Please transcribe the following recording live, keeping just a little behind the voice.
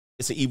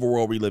It's an evil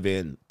world we live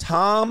in.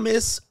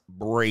 Thomas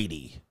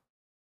Brady.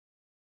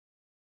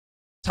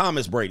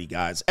 Thomas Brady,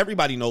 guys.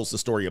 Everybody knows the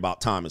story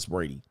about Thomas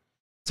Brady.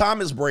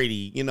 Thomas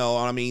Brady, you know,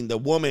 I mean, the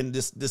woman,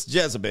 this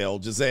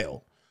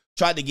Giselle,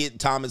 tried to get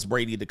Thomas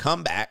Brady to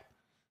come back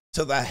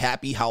to the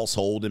happy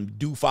household and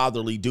do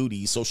fatherly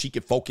duties so she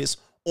could focus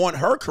on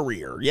her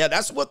career. Yeah,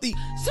 that's what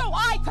so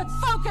I could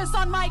focus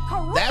on my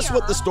career. That's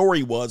what the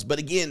story was. But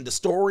again, the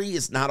story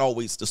is not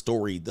always the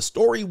story. The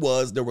story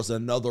was there was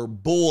another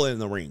bull in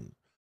the ring.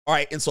 All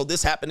right, and so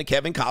this happened to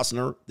Kevin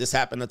Costner. This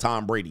happened to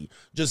Tom Brady.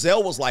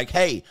 Giselle was like,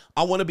 hey,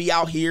 I want to be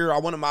out here. I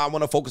want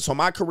to focus on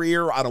my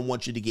career. I don't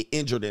want you to get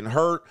injured and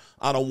hurt.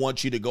 I don't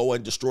want you to go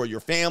and destroy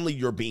your family.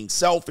 You're being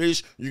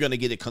selfish. You're going to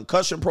get a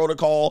concussion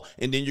protocol,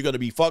 and then you're going to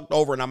be fucked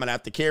over, and I'm going to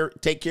have to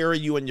take care of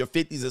you in your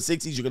 50s and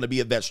 60s. You're going to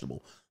be a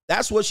vegetable.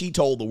 That's what she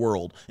told the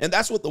world, and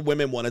that's what the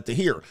women wanted to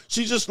hear.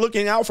 She's just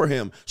looking out for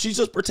him. She's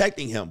just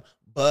protecting him.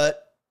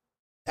 But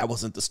that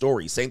wasn't the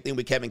story. Same thing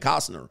with Kevin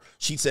Costner.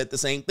 She said the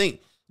same thing.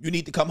 You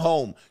need to come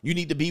home. You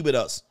need to be with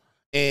us.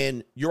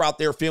 And you're out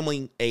there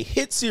filming a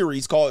hit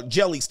series called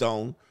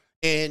Jellystone,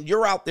 and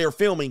you're out there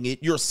filming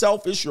it. You're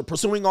selfish. You're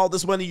pursuing all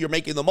this money. You're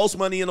making the most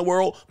money in the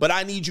world, but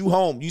I need you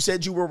home. You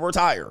said you will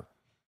retire.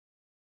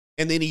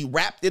 And then he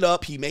wrapped it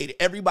up. He made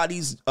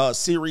everybody's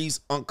series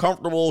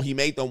uncomfortable. He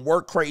made them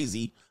work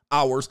crazy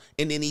hours,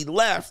 and then he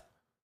left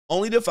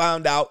only to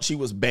find out she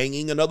was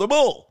banging another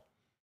bull.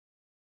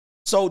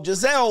 So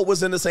Giselle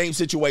was in the same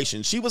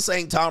situation. She was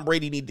saying Tom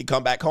Brady needed to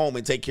come back home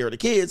and take care of the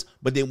kids.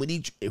 But then when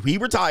he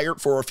retired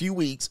for a few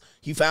weeks,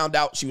 he found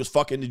out she was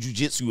fucking the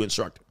jiu-jitsu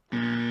instructor.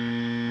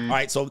 All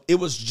right, so it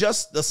was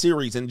just the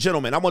series. And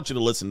gentlemen, I want you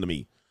to listen to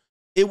me.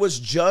 It was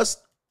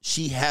just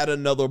she had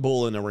another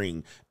bull in the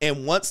ring.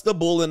 And once the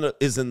bull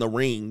is in the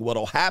ring,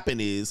 what'll happen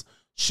is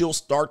she'll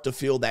start to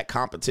feel that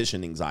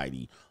competition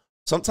anxiety.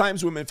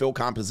 Sometimes women feel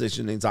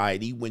competition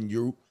anxiety when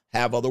you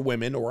have other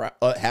women or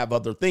have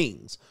other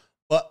things.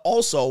 But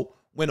also,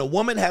 when a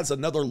woman has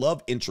another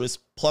love interest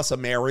plus a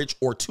marriage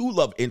or two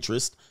love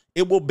interests,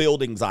 it will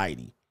build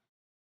anxiety.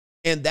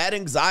 And that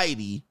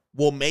anxiety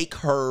will make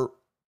her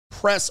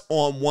press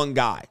on one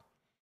guy.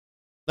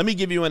 Let me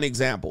give you an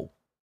example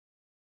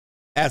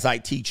as I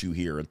teach you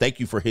here. And thank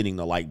you for hitting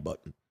the like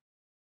button.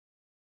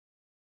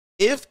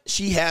 If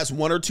she has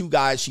one or two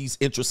guys she's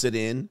interested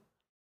in,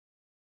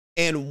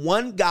 and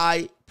one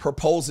guy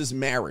proposes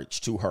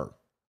marriage to her,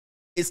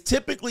 it's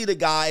typically the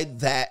guy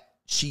that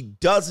she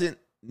doesn't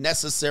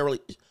necessarily,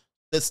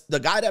 the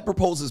guy that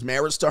proposes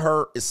marriage to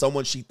her is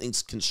someone she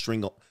thinks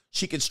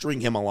she can string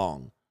him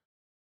along.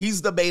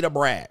 He's the beta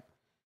Brad.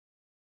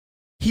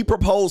 He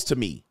proposed to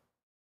me.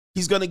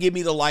 He's going to give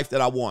me the life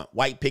that I want.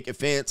 White picket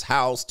fence,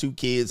 house, 2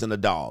 kids, and a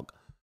dog.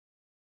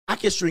 I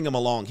can string him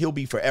along. He'll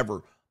be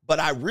forever. But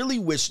I really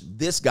wish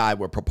this guy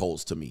would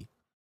propose to me.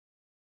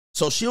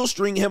 So she'll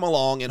string him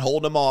along and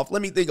hold him off.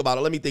 Let me think about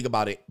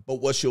it.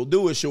 But what she'll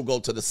do is she'll go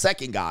to the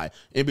second guy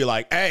and be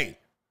like, hey,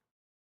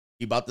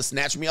 he about to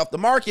snatch me off the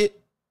market.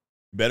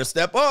 You better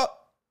step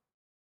up.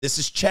 This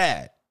is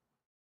Chad.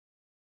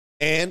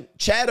 And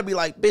Chad will be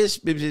like,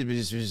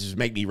 bitch,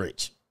 make me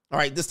rich. All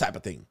right, this type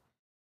of thing.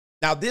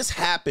 Now, this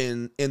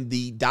happened in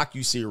the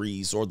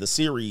docuseries or the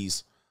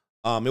series.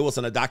 It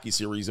wasn't a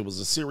docuseries. It was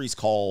a series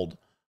called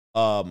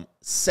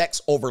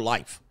Sex Over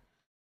Life.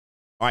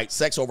 All right,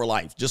 Sex Over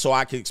Life. Just so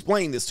I can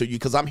explain this to you,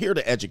 because I'm here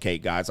to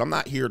educate, guys. I'm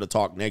not here to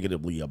talk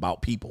negatively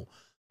about people.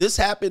 This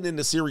happened in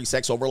the series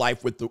Sex Over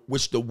Life,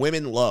 which the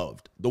women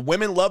loved. The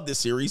women loved this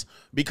series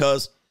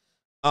because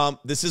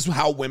this is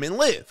how women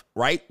live,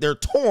 right? They're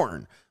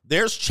torn.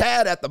 There's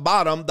Chad at the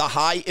bottom, the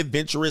high,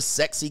 adventurous,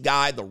 sexy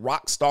guy, the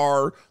rock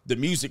star, the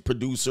music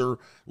producer,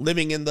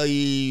 living in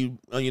the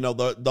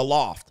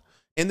loft.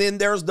 And then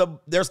there's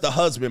the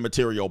husband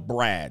material,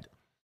 Brad.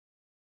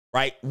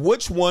 Right?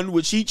 Which one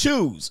would she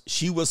choose?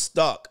 She was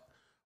stuck,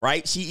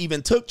 right? She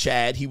even took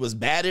Chad. He was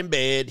bad in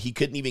bed. He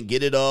couldn't even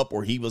get it up,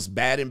 or he was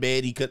bad in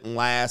bed. He couldn't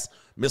last.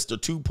 Mr.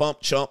 2-pump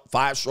chump,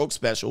 5-stroke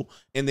special.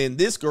 And then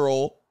this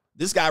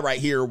guy right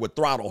here would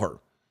throttle her.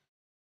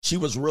 She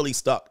was really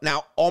stuck.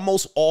 Now,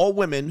 almost all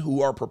women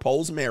who are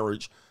proposed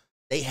marriage,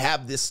 they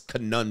have this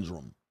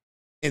conundrum.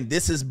 And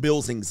this is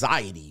Bill's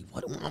anxiety.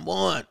 What do I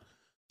want?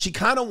 She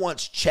kind of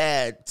wants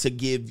Chad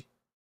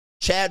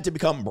to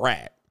become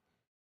Brad.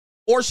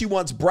 Or she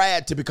wants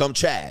Brad to become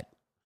Chad.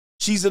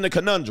 She's in a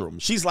conundrum.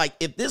 She's like,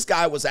 if this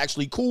guy was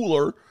actually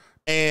cooler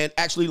and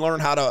actually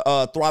learned how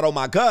to throttle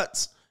my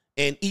guts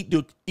and eat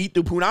the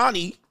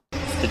punani.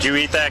 Did you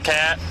eat that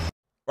cat?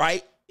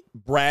 Right?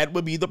 Brad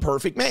would be the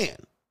perfect man.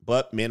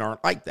 But men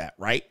aren't like that,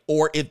 right?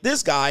 Or if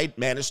this guy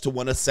managed to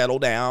want to settle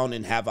down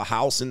and have a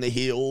house in the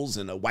hills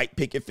and a white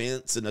picket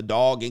fence and a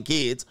dog and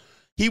kids,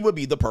 he would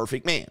be the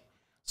perfect man.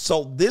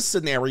 So this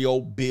scenario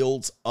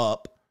builds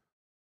up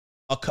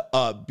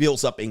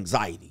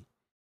anxiety.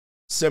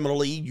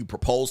 Similarly, you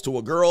propose to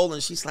a girl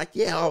and she's like,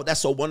 yeah, oh,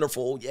 that's so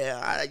wonderful.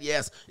 Yeah,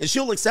 yes. And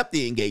she'll accept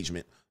the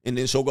engagement. And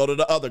then she'll go to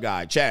the other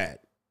guy, Chad,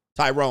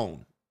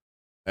 Tyrone.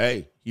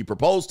 Hey, he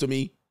proposed to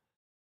me.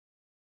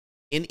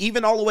 And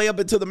even all the way up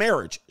into the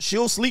marriage,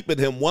 she'll sleep with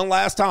him one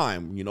last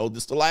time. You know,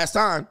 this is the last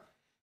time.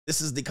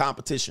 This is the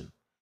competition.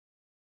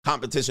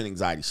 Competition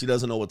anxiety. She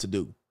doesn't know what to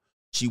do.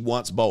 She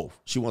wants both.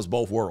 She wants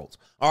both worlds.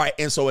 All right.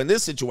 And so in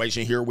this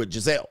situation here with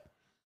Giselle,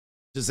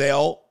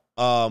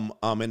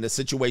 in the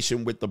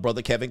situation with the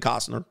brother Kevin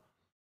Costner,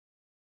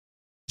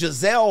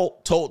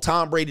 Giselle told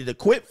Tom Brady to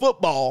quit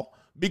football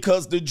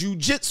because the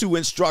jiu-jitsu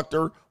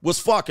instructor was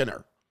fucking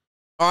her.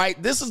 All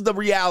right. This is the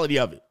reality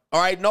of it.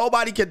 All right.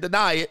 Nobody can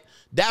deny it.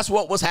 That's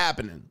what was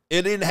happening.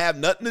 It didn't have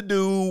nothing to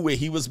do with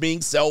he was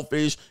being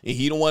selfish and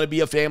he don't want to be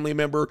a family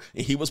member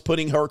and he was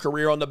putting her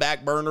career on the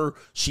back burner.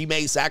 She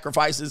made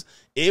sacrifices.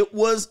 It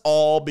was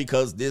all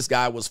because this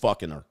guy was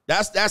fucking her.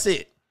 That's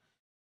it.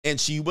 And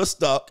she was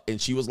stuck and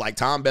she was like,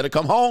 Tom, better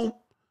come home.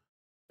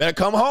 Better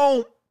come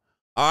home.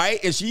 All right.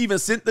 And she even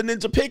sent the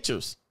ninja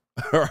pictures.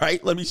 All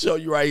right. Let me show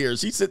you right here.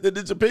 She sent the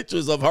ninja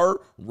pictures of her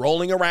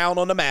rolling around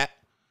on the mat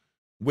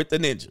with the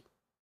ninja.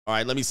 All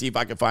right. Let me see if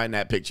I can find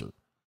that picture.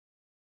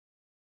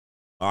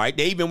 All right,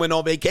 they even went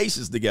on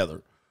vacations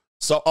together.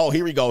 So, oh,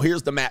 here we go.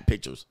 Here's the map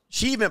pictures.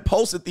 She even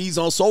posted these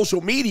on social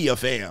media,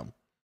 fam.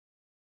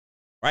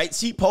 Right?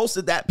 She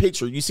posted that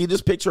picture. You see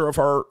this picture of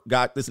her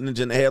got this ninja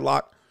in the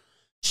headlock?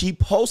 She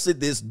posted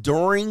this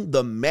during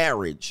the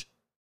marriage.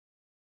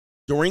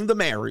 During the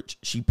marriage,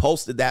 she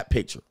posted that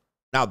picture.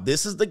 Now,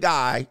 this is the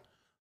guy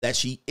that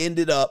she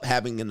ended up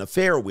having an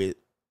affair with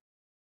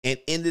and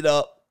ended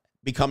up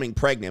becoming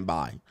pregnant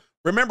by.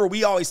 Remember,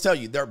 we always tell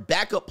you their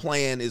backup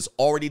plan is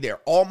already there.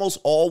 Almost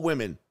all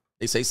women,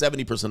 they say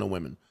 70% of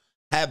women,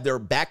 have their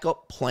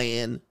backup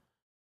plan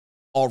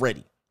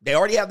already. They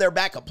already have their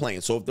backup plan.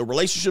 So if the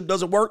relationship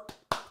doesn't work,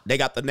 they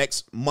got the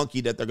next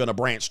monkey that they're going to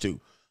branch to.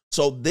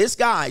 So this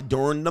guy,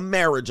 during the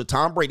marriage of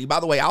Tom Brady,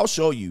 by the way, I'll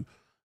show you,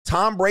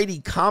 Tom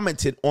Brady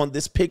commented on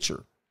this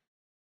picture.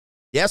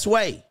 Yes,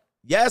 way.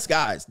 Yes,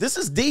 guys, this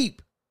is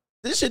deep.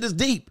 This shit is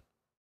deep.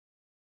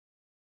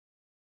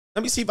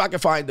 Let me see if I can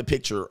find the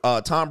picture.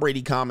 Tom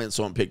Brady comments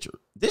on picture.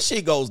 This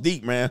shit goes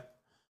deep, man.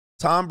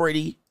 Tom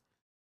Brady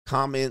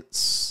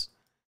comments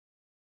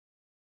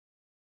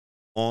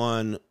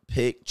on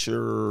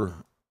picture,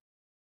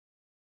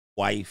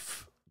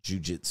 wife,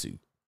 jiu-jitsu.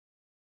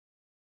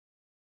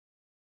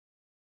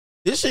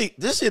 This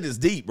shit is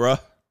deep, bro.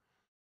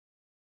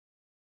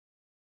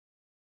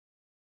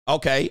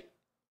 Okay.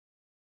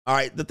 All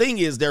right. The thing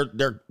is,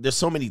 there's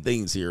so many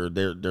things here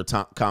they're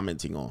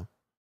commenting on.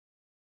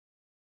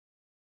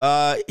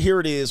 Here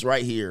it is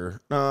right here.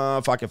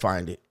 If I can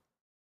find it.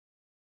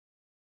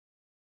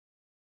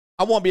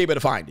 I won't be able to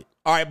find it.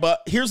 All right,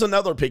 but here's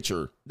another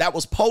picture that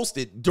was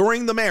posted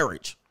during the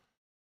marriage.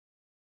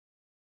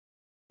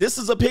 This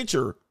is a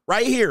picture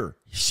right here.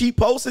 She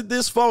posted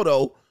this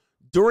photo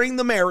during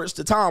the marriage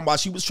to Tom while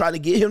she was trying to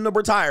get him to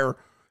retire,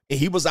 and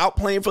he was out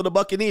playing for the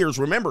Buccaneers.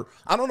 Remember,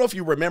 I don't know if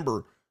you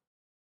remember,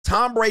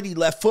 Tom Brady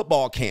left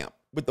football camp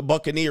with the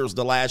Buccaneers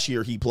the last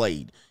year he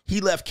played.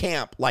 He left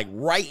camp like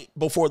right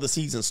before the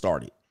season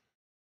started.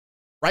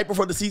 Right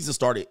before the season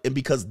started. And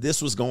because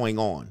this was going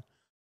on.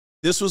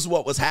 This was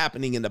what was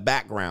happening in the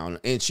background.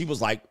 And she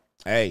was like,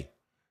 hey,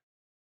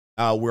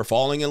 we're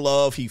falling in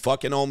love. He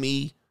fucking on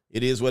me.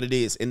 It is what it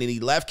is. And then he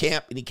left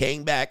camp and he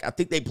came back. I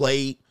think they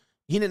played.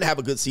 He didn't have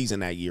a good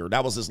season that year.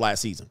 That was his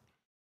last season.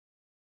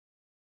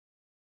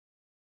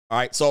 All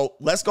right, so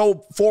let's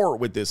go forward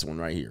with this one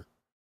right here.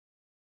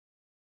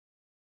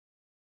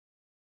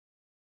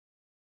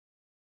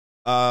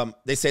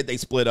 They said they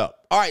split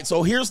up. All right,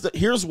 so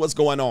here's what's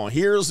going on.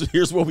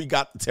 Here's what we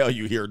got to tell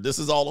you here. This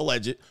is all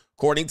alleged,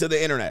 according to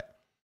the internet.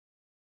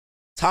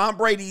 Tom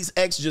Brady's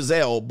ex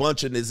Giselle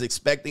Bundchen is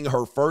expecting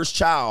her first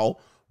child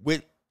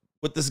with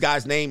what this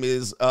guy's name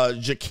is,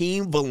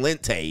 Joaquin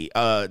Valente.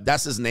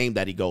 That's his name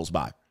that he goes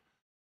by.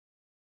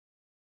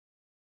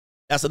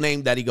 That's the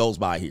name that he goes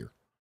by here.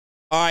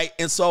 All right,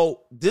 and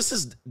so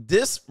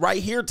this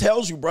right here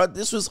tells you, bro,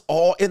 this was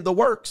all in the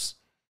works.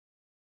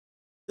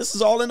 This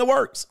is all in the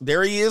works.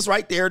 There he is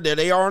right there. There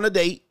they are on a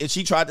date. And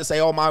she tried to say,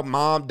 oh, my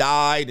mom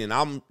died and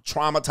I'm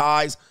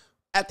traumatized.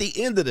 At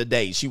the end of the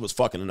day, she was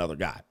fucking another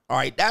guy. All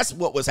right, that's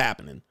what was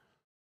happening.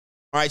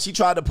 All right, she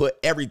tried to put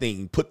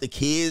everything, put the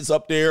kids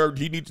up there.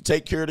 You need to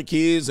take care of the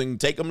kids and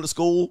take them to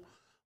school.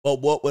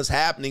 But what was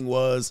happening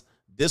was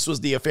this was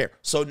the affair.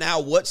 So now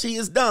what she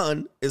has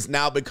done is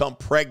now become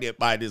pregnant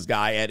by this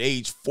guy at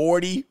age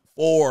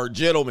 44.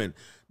 Gentlemen,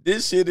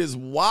 this shit is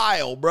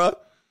wild, bro.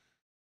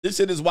 This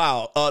shit is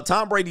wild.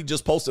 Tom Brady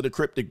just posted a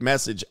cryptic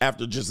message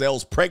after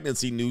Giselle's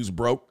pregnancy news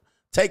broke.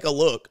 Take a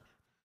look.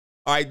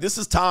 All right, this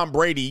is Tom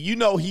Brady. You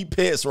know he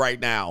pissed right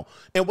now.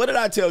 And what did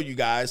I tell you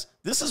guys?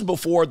 This is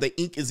before the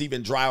ink is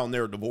even dry on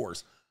their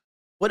divorce.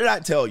 What did I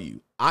tell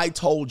you? I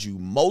told you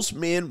most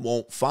men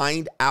won't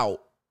find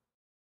out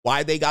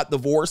why they got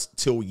divorced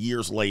till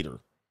years later.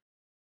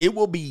 It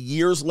will be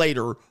years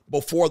later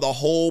before the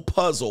whole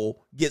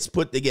puzzle gets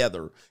put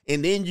together.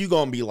 And then you're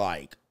going to be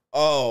like,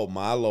 oh,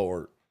 my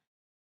Lord.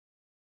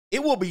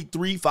 It will be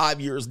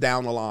 3-5 years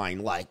down the line.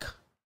 Like,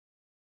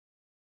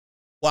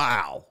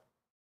 wow.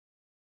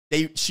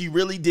 She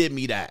really did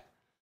me that.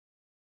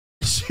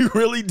 She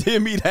really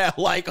did me that.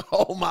 Like,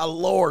 oh my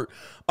Lord.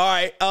 All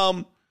right.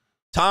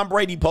 Tom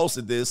Brady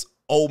posted this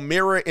Oh,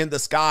 mirror in the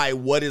sky,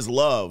 what is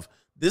love?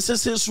 This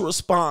is his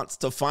response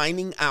to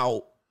finding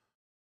out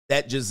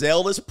that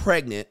Giselle is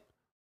pregnant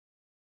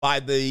by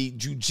the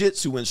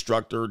jiu-jitsu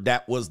instructor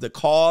that was the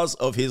cause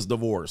of his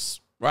divorce.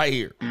 Right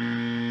here.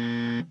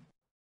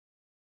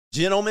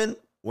 Gentlemen,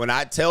 when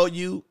I tell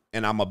you,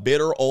 and I'm a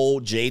bitter,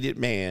 old, jaded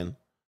man,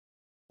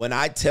 when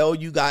I tell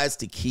you guys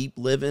to keep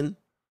living,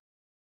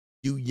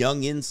 you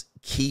youngins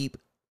keep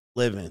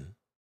living.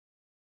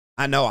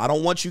 I know, I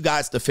don't want you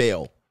guys to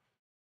fail.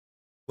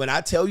 When I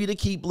tell you to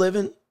keep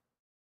living,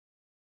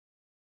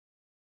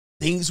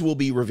 things will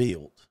be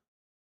revealed.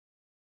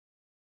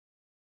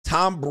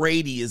 Tom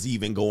Brady is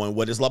even going,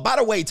 what is love? By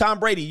the way, Tom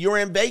Brady, you're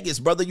in Vegas,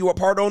 brother. You are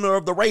part owner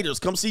of the Raiders.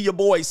 Come see your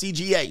boy,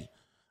 CGA.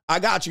 I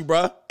got you,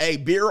 bro. Hey,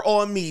 beer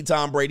on me,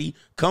 Tom Brady.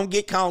 Come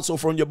get counsel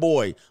from your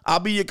boy. I'll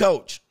be your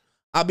coach.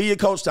 I'll be your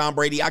coach, Tom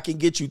Brady. I can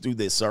get you through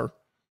this, sir.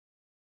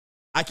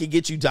 I can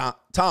get you,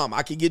 Tom,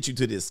 I can get you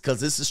to this because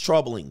this is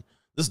troubling.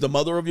 This is the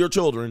mother of your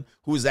children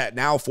who is at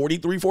now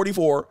 43,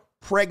 44,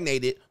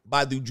 pregnated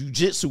by the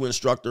jiu-jitsu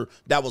instructor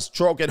that was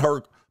stroking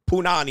her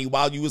punani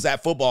while you was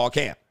at football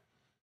camp.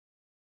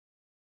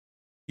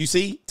 You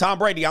see, Tom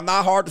Brady, I'm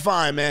not hard to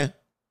find, man.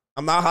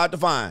 I'm not hard to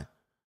find.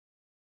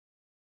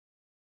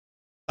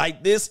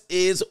 Like, this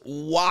is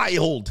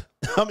wild.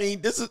 I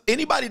mean, this is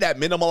anybody that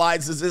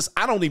minimalizes this,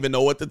 I don't even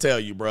know what to tell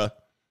you, bro.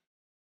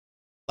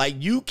 Like,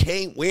 you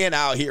can't win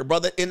out here,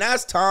 brother. And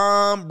that's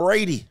Tom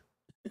Brady.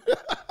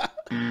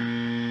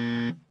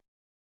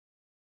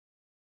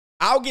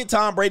 I'll get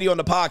Tom Brady on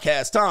the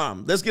podcast.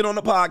 Tom, let's get on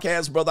the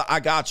podcast, brother.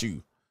 I got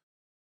you.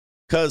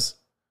 Cause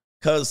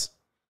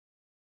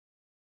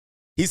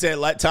he said,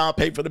 let Tom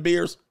pay for the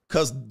beers.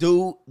 Cause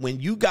dude,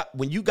 you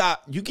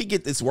can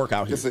get this work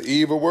out here. It's an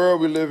evil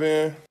world we live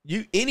in.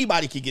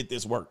 Anybody can get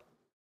this work.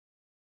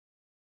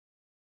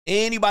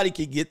 Anybody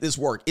can get this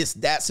work. It's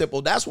that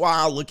simple. That's why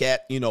I look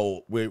at,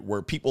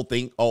 where people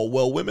think, oh,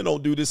 well, women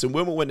don't do this and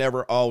women would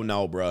never. Oh,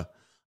 no, bruh.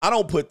 I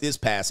don't put this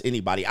past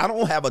anybody. I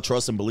don't have a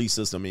trust and belief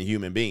system in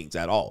human beings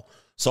at all.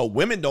 So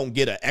women don't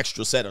get an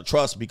extra set of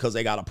trust because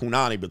they got a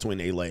punani between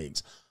their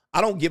legs.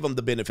 I don't give them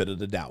the benefit of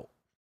the doubt.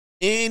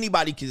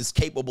 Anybody is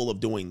capable of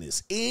doing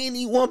this.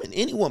 Any woman,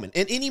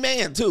 and any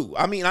man too.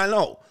 I mean, I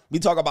know we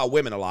talk about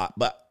women a lot,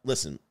 but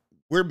listen,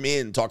 we're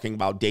men talking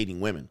about dating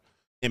women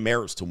and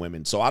marriage to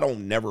women. So I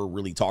don't never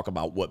really talk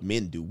about what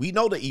men do. We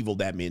know the evil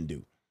that men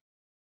do.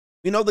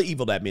 We know the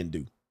evil that men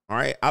do. All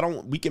right.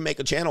 We can make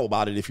a channel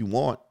about it if you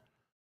want.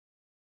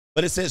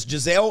 But it says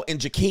Giselle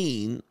and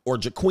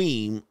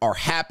Jaqueem are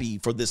happy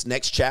for this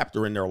next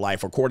chapter in their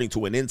life, according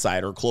to an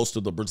insider close to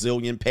the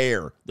Brazilian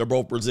pair. They're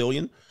both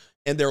Brazilian.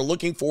 And they're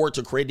looking forward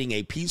to creating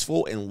a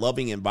peaceful and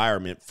loving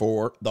environment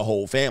for the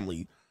whole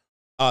family.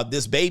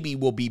 This baby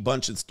will be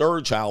Bunch's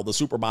third child. The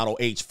supermodel,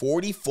 age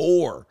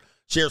 44,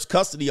 shares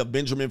custody of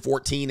Benjamin,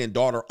 14, and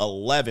daughter,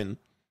 11.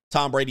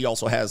 Tom Brady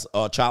also has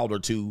a child or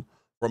two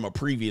from a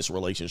previous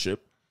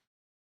relationship.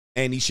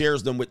 And he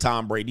shares them with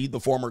Tom Brady. The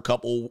former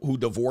couple who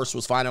divorce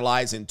was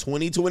finalized in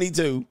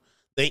 2022.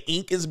 The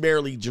ink is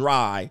barely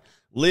dry.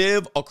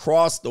 Live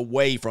across the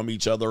way from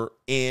each other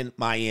in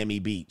Miami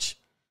Beach.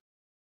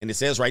 And it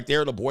says right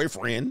there, the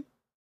boyfriend,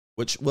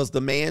 which was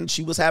the man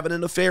she was having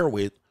an affair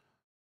with,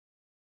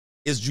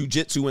 is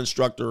jiu-jitsu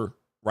instructor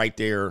right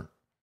there.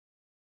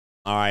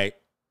 All right.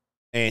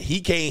 And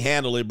he can't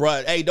handle it,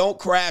 bro. Hey, don't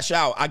crash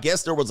out. I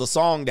guess there was a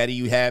song that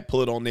he had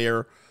put on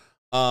there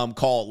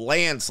called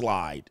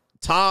Landslide.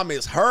 Tom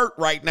is hurt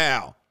right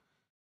now.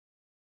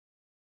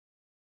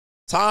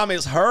 Tom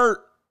is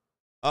hurt.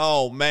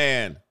 Oh,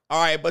 man.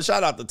 All right, but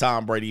shout out to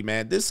Tom Brady,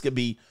 man. This could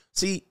be,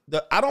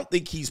 I don't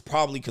think he's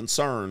probably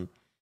concerned.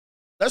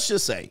 Let's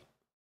just say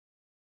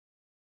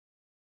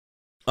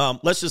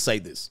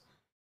this.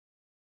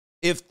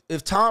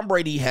 If Tom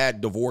Brady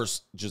had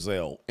divorced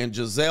Giselle and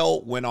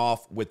Giselle went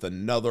off with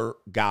another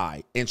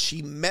guy and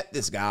she met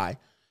this guy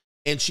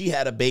and she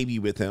had a baby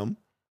with him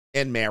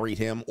and married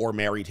him,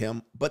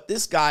 but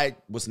this guy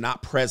was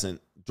not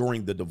present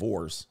during the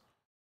divorce,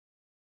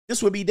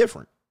 this would be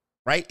different,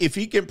 right? If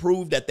he can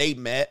prove that they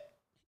met,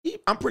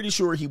 I'm pretty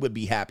sure he would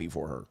be happy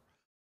for her.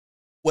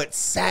 What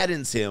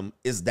saddens him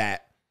is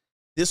that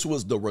this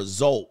was the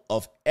result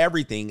of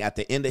everything at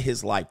the end of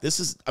his life. At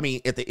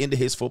the end of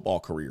his football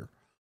career.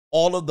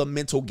 All of the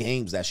mental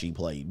games that she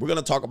played. We're going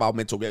to talk about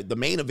mental games. The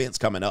main event's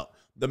coming up.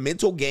 The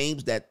mental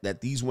games that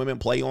these women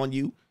play on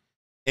you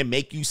and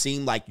make you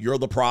seem like you're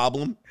the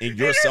problem and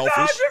you're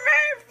selfish. It's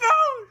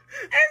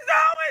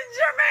always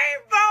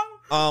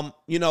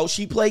Jermaine's fault.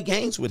 She played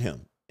games with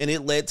him. And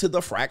it led to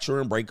the fracture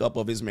and breakup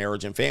of his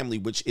marriage and family,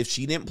 which if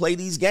she didn't play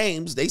these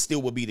games, they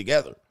still would be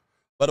together.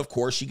 But of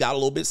course, she got a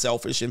little bit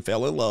selfish and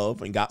fell in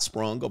love and got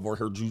sprung over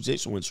her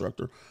jiu-jitsu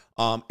instructor.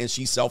 And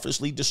she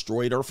selfishly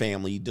destroyed her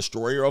family,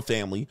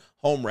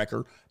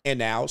 homewrecker. And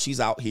now she's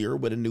out here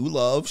with a new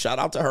love. Shout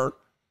out to her.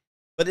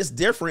 But it's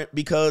different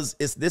because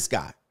it's this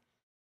guy.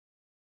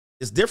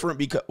 It's different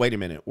because, wait a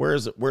minute.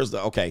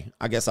 Okay,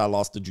 I guess I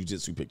lost the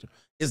jiu-jitsu picture.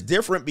 It's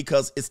different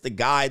because it's the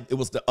guy, it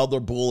was the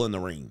other bull in the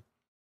ring.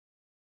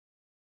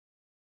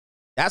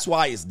 That's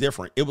why it's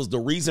different. It was the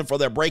reason for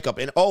their breakup.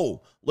 And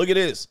oh, look at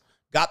this.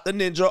 Got the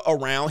ninja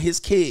around his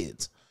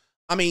kids.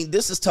 I mean,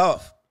 this is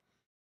tough.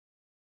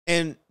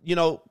 And, you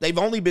know, they've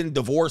only been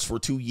divorced for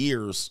 2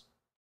 years.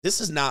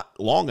 This is not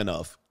long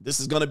enough. This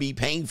is going to be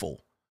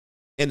painful.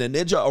 And the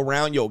ninja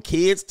around your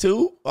kids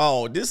too?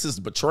 Oh, this is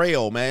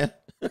betrayal, man.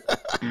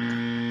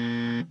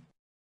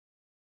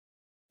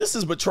 This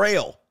is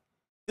betrayal.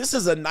 This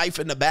is a knife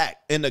in the back,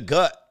 in the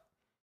gut.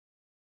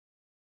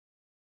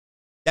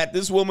 That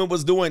this woman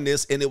was doing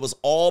this, and it was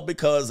all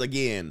because,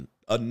 again,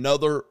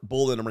 another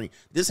bull in the ring.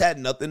 This had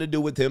nothing to do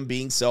with him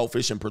being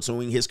selfish and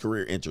pursuing his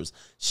career interests.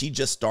 She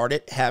just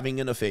started having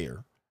an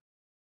affair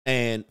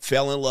and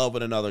fell in love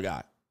with another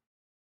guy.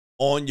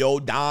 On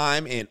your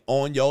dime and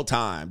on your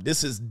time.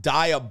 This is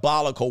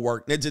diabolical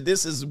work. Ninja,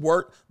 this is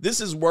work. This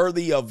is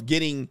worthy of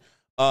getting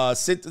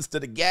sentenced to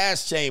the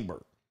gas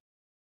chamber.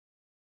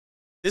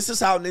 This is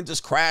how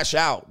ninjas crash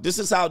out. This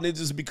is how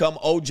ninjas become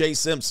O.J.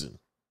 Simpson.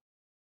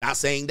 Not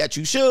saying that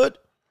you should,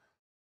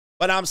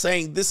 but I'm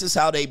saying this is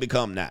how they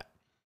become that.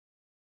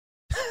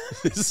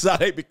 This is how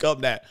they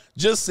become that.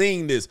 Just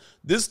seeing this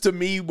to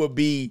me would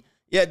be,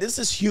 yeah, this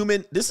is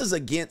human. This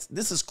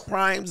is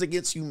crimes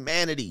against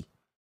humanity.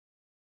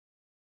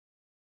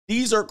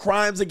 These are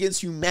crimes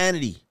against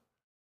humanity.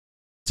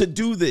 To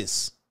do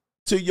this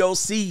to your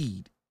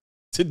seed,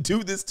 to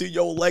do this to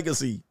your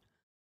legacy.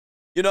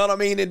 You know what I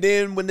mean? And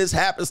then when this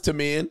happens to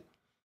men,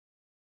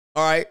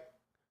 all right,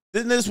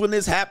 when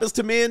this happens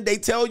to men, they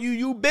tell you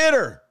you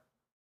bitter.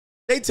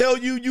 They tell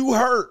you you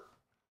hurt.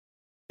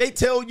 They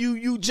tell you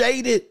you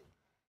jaded.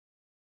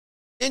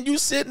 And you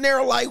sitting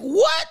there like,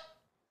 what?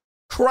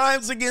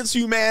 Crimes against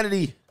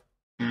humanity.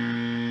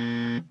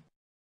 You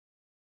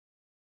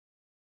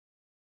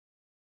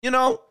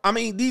know, I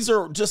mean, these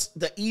are just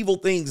the evil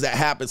things that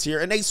happens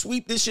here. And they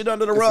sweep this shit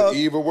under the rug. It's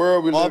an evil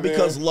world we live in. All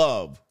because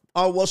love.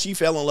 Oh, well, she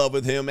fell in love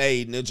with him.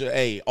 Hey, ninja,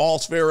 hey,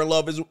 all's fair in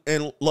love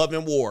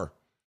and war.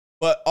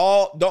 But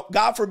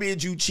God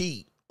forbid you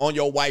cheat on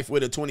your wife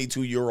with a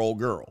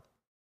 22-year-old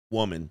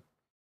woman.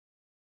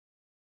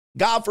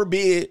 God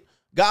forbid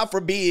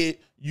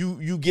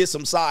you get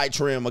some side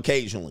trim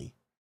occasionally.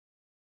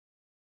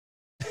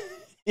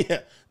 Yeah,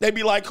 they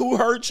be like, who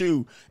hurt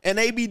you? And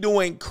they be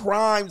doing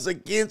crimes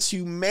against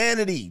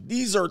humanity.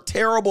 These are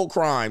terrible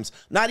crimes.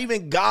 Not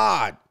even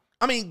God.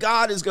 I mean,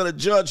 God is going to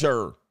judge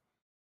her.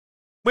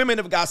 Women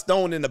have got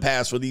stoned in the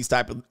past for these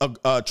type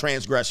of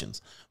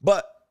transgressions.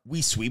 But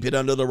we sweep it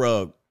under the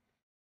rug.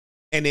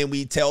 And then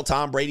we tell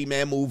Tom Brady,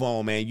 man, move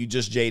on, man. You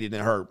just jaded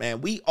and hurt,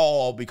 man. We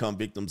all become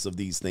victims of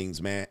these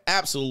things, man.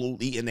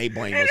 Absolutely. And they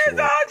blame us for it.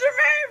 It's all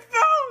Jermaine's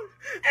fault.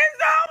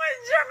 It's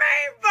always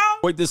Jermaine's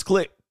fault. With this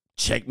clip,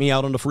 check me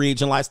out on the Free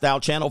Agent Lifestyle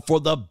channel for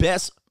the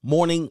best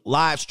morning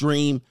live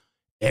stream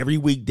every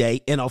weekday.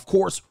 And of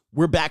course,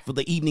 we're back for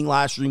the evening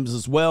live streams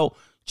as well.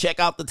 Check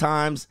out the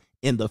times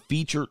in the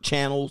featured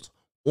channels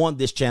on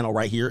this channel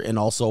right here. And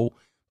also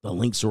the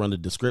links are in the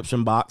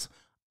description box.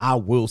 I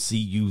will see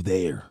you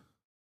there.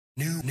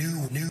 New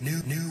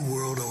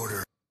world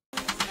order.